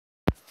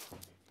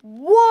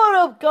What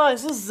up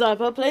guys, this is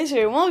iPod Plays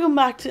here and welcome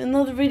back to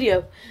another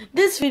video.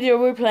 This video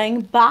we're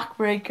playing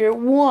Backbreaker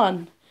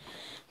 1.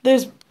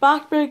 There's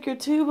Backbreaker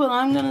 2, but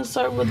I'm going to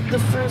start with the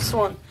first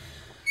one.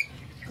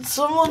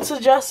 Someone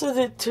suggested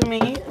it to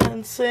me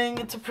and saying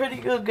it's a pretty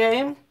good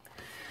game.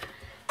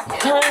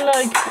 Kind of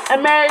like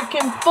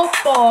American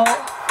football. 1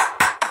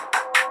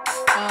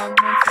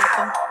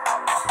 second.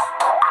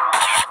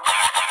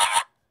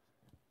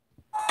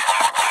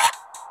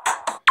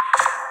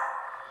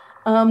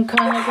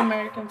 Kind of like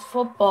American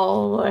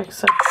football,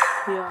 except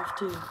you have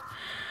to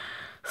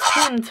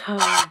skin tone.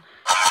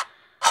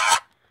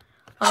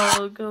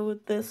 I'll go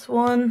with this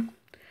one.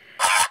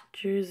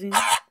 Jersey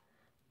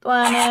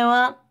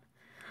 21.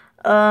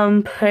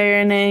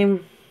 Player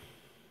name.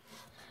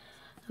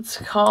 Let's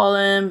call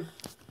him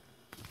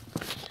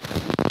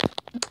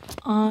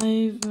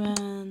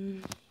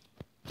Ivan.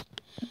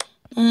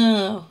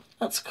 No,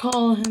 let's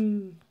call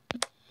him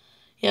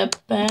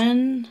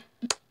Ben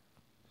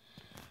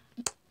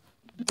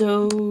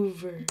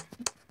Dover.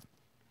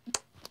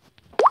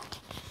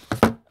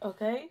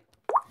 Okay.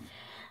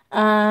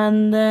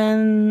 And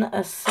then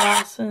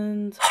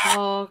Assassin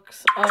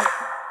talks up.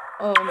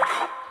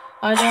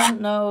 I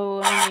don't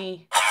know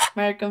any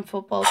American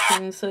football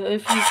teams, so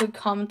if you could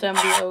comment down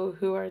below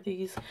who are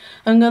these.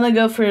 I'm gonna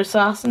go for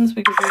Assassins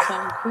because they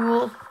sound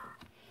cool.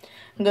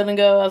 I'm gonna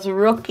go as a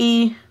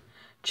rookie.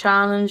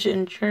 Challenge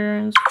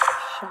endurance.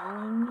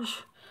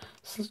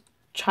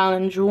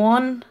 Challenge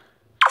 1.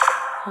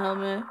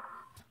 Helmet.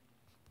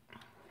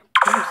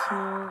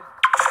 Personal.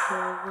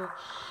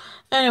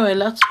 Anyway,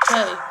 let's play.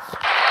 Let's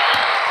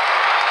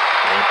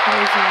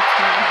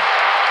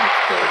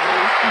go.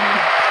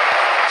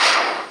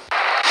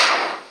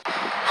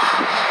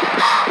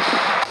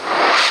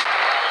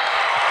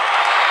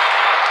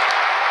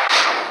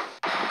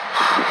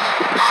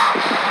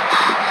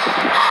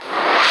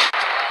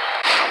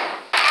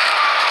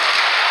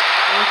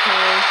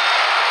 Okay.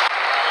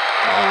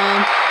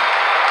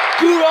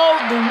 Get out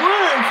the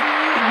way for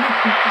you.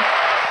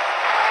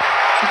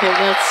 Okay,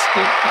 that's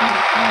good.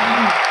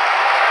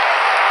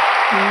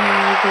 I'm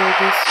gonna go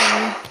this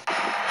way.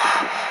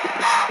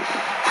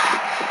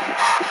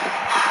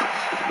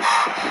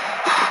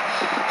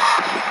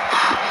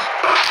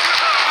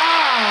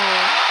 Ow!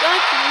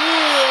 That's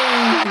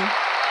mean!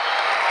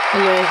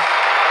 Okay.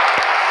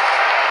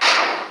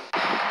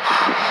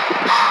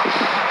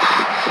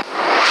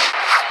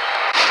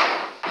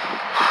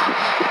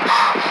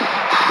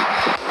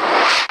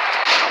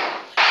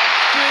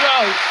 Get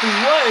out the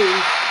way!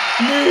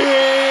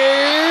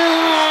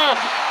 Yeah!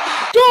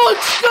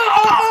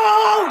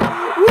 Touchdown!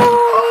 Whoa!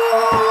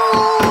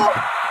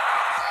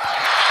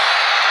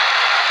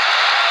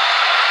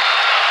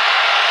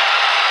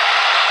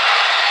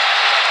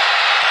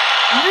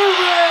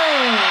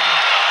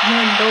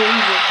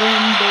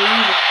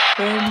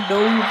 Bend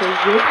over,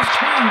 where's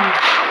two?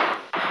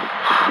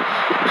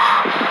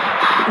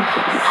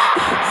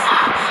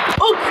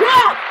 Oh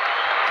crap!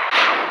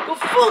 Go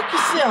fuck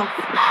yourself!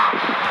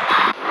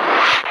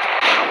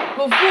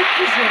 Go fuck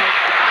yourself!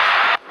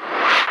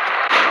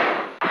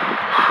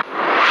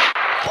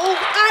 Oh,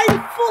 out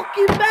of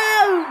fucking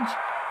bounds!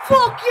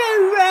 Fuck you,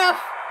 ref!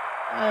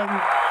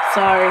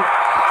 Sorry.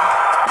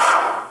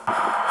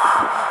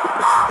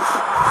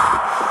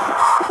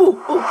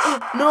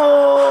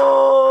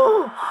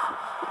 No!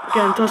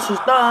 Can't touch this.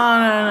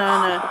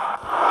 No.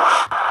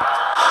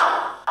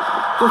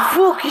 Go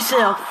fuck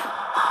yourself!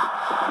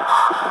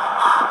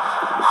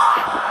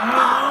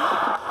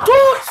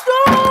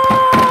 Touchdown!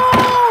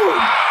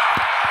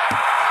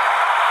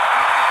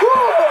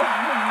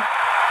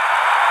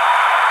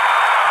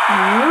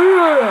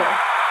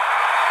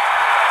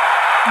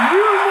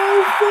 You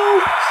know,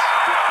 folks.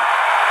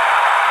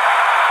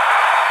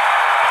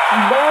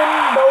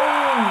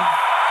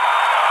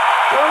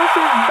 This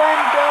is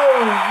Bendo,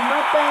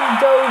 not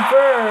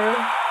Bendover.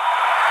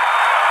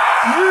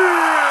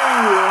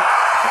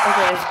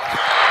 Okay.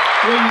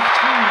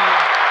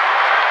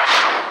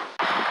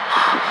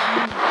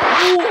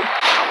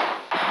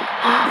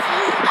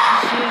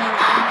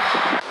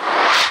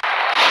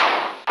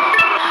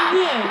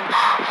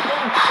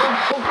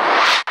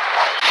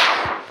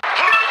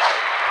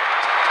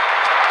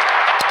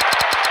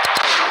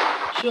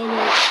 Show it.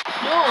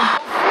 No, go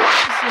fuck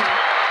yourself.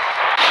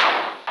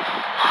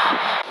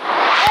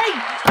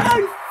 Out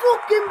of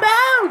fucking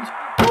bounds!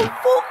 Go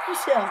fuck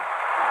yourself!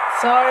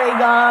 Sorry,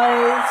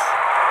 guys.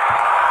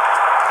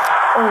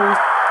 Oh.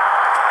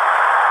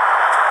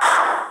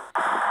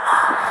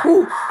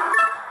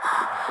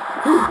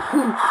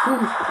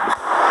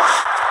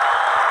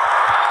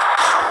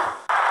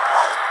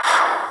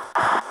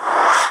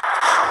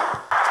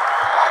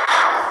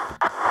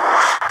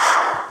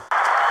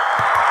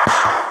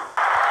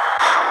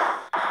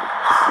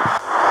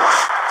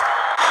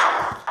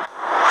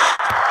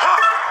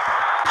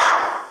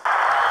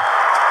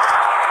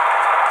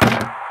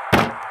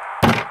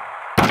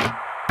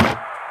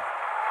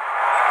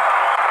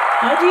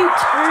 How do you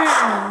turn?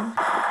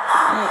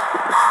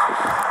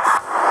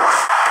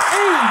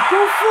 Hey,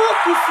 go fuck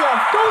yourself.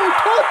 Don't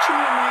touch me,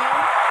 man.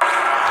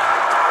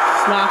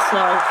 its last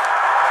life.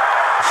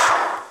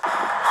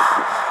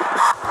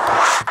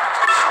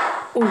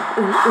 Oh.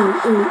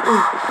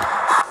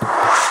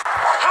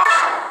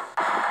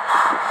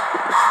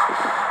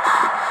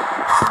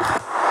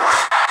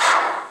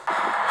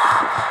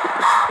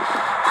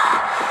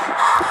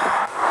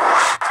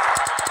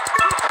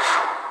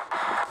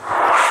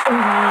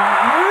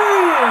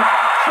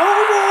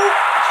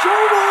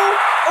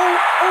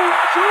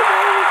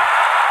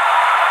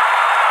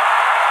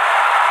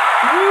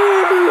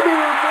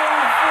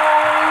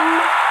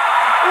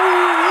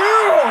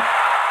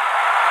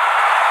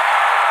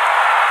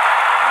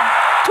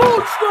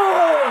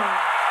 Touchdown!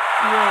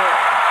 Yeah.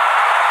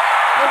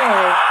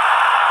 Anyway,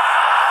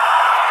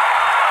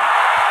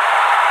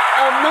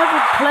 I've never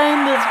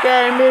played this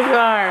game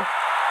before.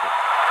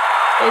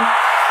 It's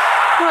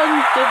kind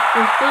of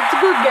difficult, but it's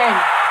a good game.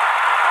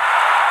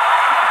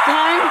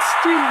 Thanks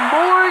to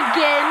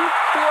Morgan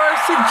for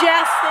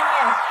suggesting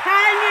it.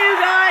 Can you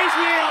guys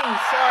hear me?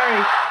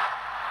 Sorry.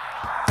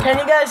 Can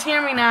you guys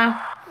hear me now?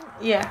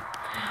 Yeah.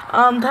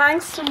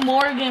 Thanks to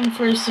Morgan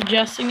for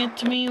suggesting it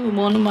to me with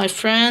one of my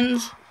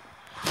friends.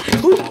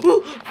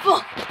 Ooh,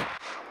 fuck!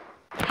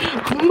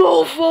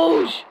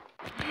 Mofos!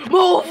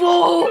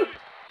 Mofo!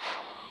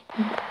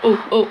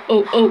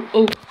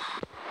 Oh.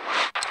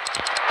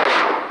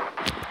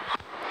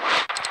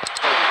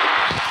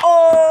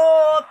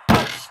 Oh,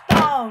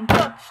 touchdown,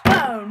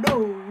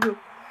 no.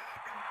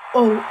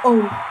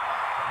 Oh.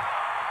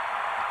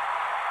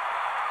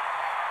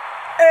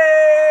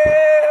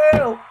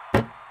 Ew.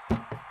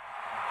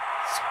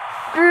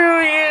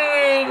 Screw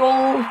you,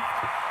 Eagle.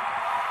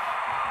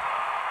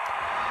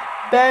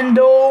 Bend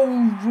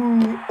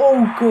over.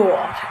 Oh,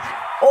 God.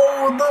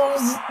 Oh,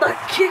 that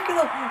kick in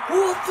the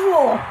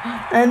wall.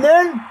 And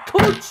then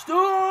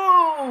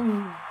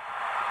touchdown.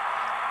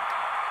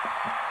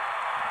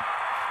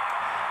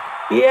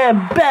 Yeah,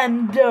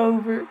 bend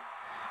over.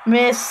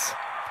 Miss.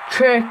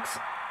 Tricks.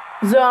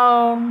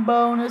 Zone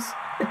bonus.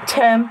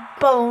 Attempt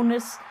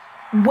bonus.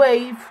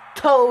 Wave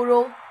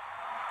total.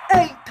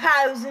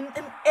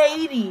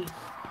 8,080.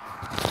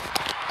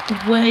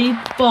 Wave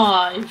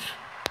 5.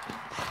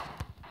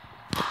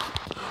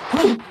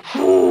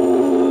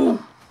 Ooh.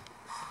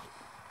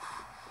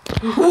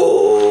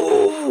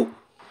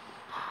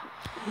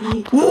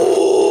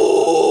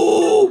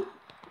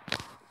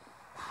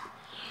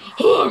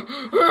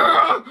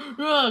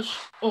 Yes.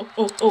 Oh.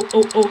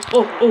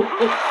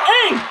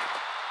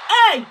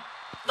 Hey,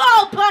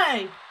 foul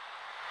play.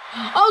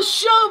 Oh,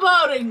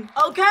 showboating,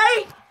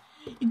 okay?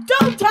 You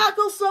don't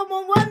tackle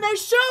someone when they're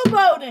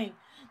showboating.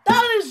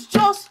 That is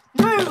just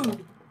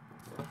rude.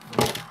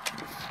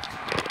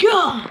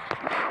 God.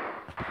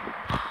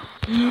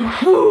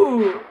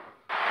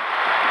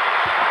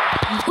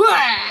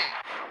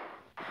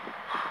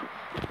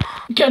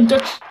 Can't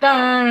touch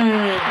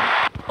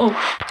that. Oh.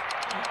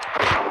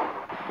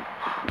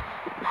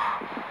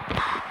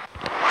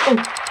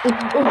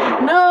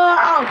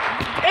 No!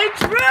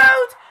 It's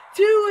rude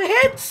to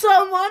hit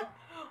someone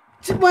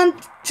to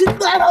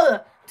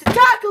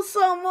tackle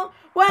someone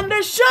when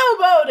they're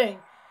showboating.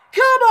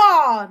 Come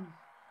on!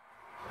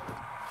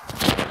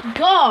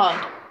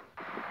 God!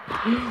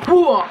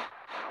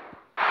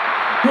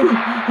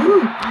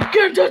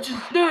 Can't touch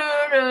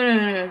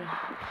this!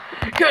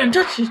 Can't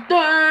touch this!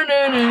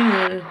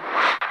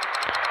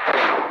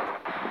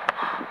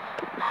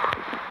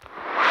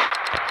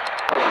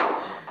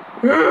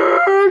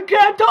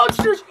 Can't touch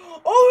this!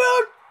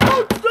 Oh,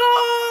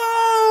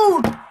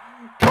 touchdown!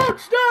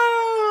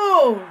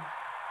 Touchdown!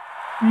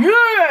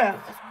 Yeah!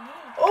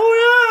 Oh,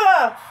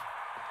 yeah!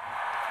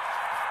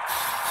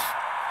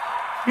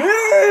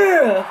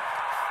 Yeah!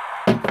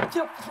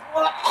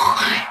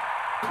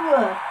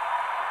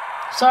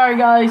 Sorry,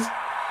 guys.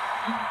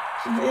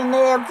 Didn't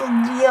have to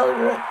deal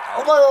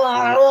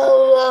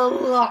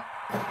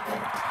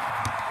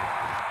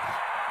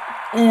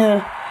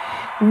yeah.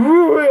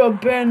 We'll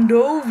bend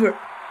over.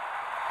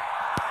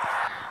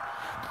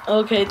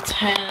 Okay,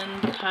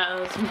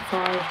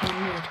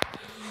 10,500.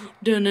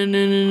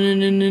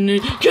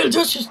 Can't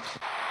touch this.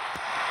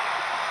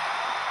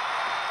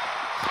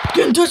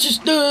 Can't touch this.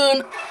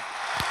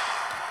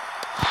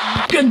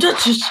 Can't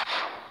touch this.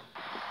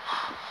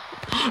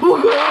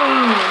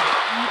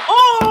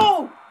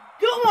 Oh,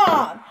 come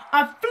on! I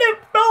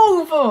flipped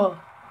over.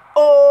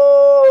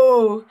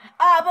 Oh,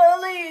 I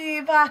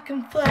believe I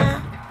can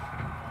fly.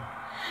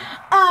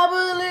 I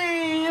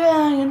believe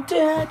I can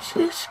touch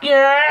this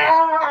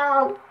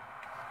girl.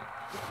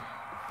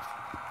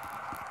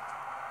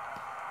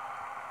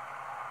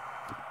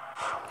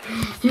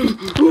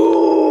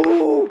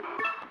 Ooh.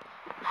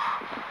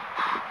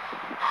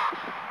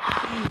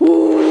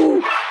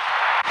 Ooh.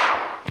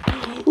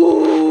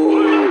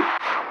 Ooh.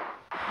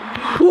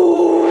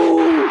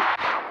 Ooh.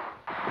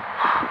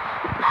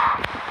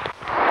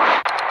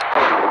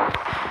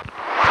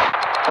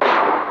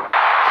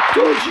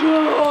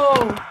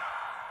 Touchdown!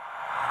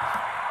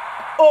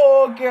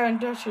 Oh, again,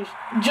 that's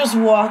just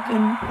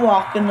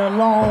walking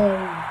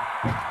along.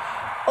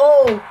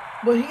 Oh,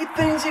 but he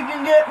thinks he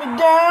can get me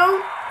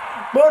down.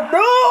 But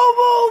no,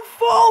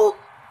 mofo!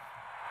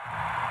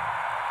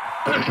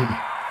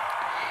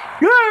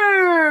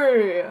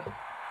 Yeah!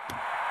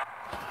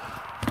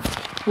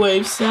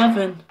 Wave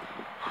 7.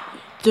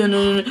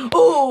 Dun-dun-dun.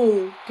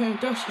 Oh! Can't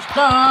touch this.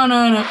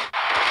 Dun-dun-dun.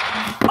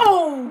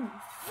 Oh!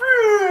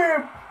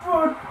 Flip!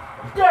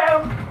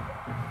 Down!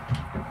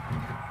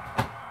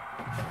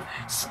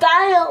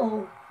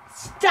 Style!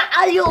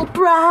 Style,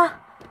 bruh!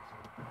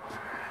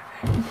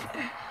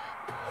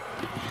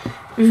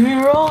 If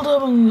you rolled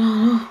up and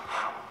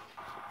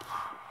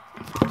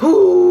ooh!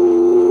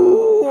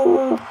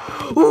 Ooh!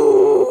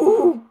 Ooh!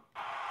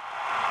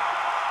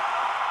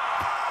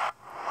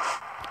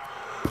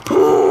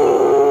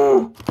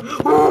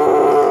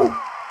 Ooh!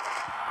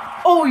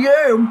 Oh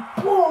yeah!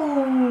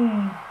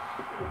 Boom!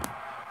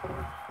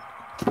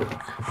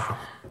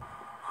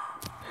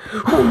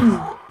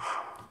 Ooh!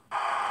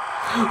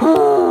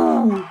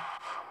 Ooh!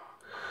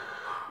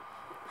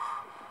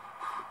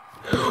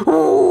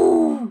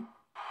 Ooh!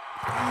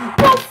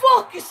 Go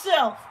fuck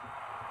yourself!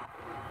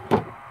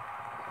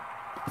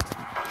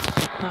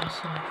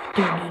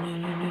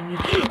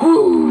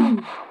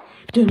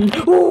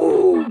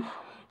 Ooh!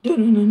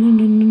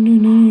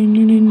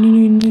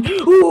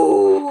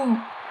 Ooh!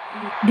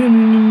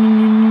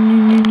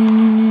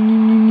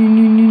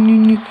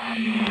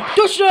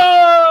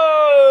 Touchdown!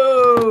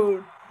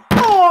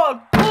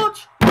 Oh,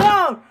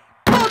 touchdown!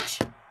 Touch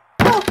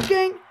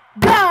fucking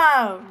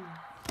down!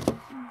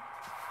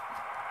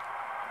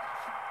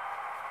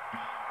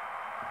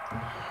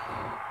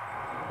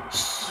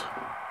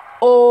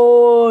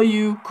 Oh,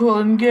 you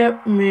couldn't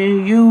get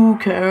me, you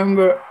can't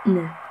get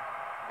me.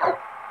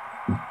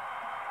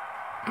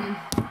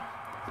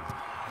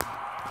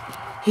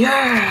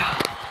 Yeah!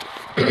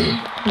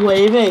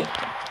 Waving.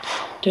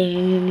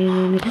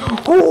 Ooh!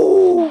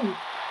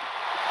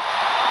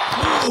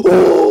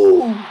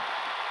 Ooh!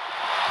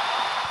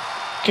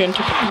 Can't.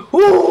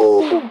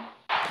 Ooh!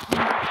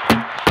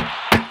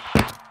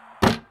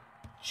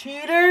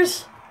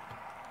 Cheaters!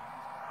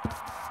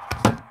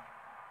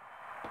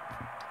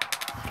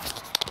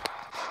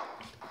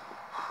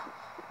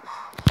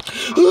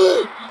 I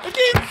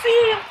didn't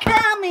see him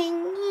coming.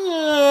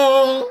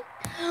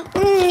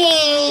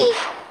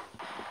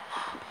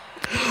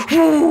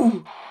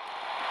 Ooh.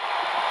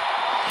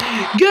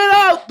 Get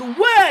out the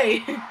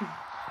way!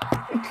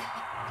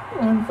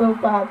 I'm so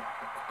bad.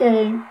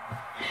 Game.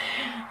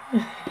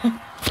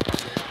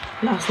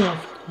 Last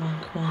love. Come on,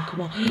 come on,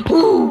 come on.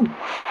 Ooh!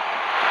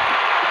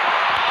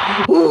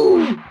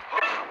 Ooh!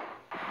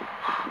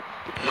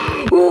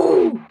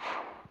 Ooh!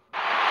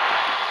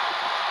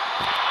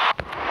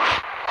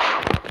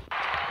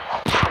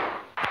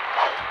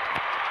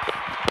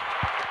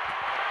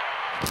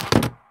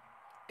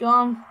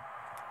 Gone.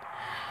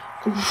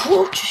 Go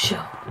fuck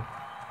yourself.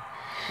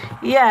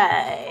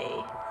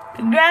 Yay!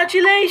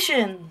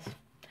 Congratulations!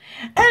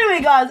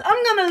 Anyway guys,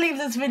 I'm gonna leave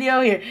this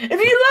video here. If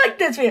you like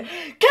this video,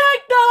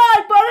 kick the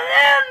like button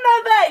in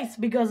the face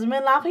because I've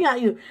been laughing at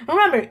you.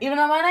 Remember, even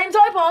though my name's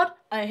iPod,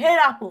 I hate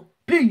Apple.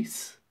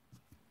 Peace.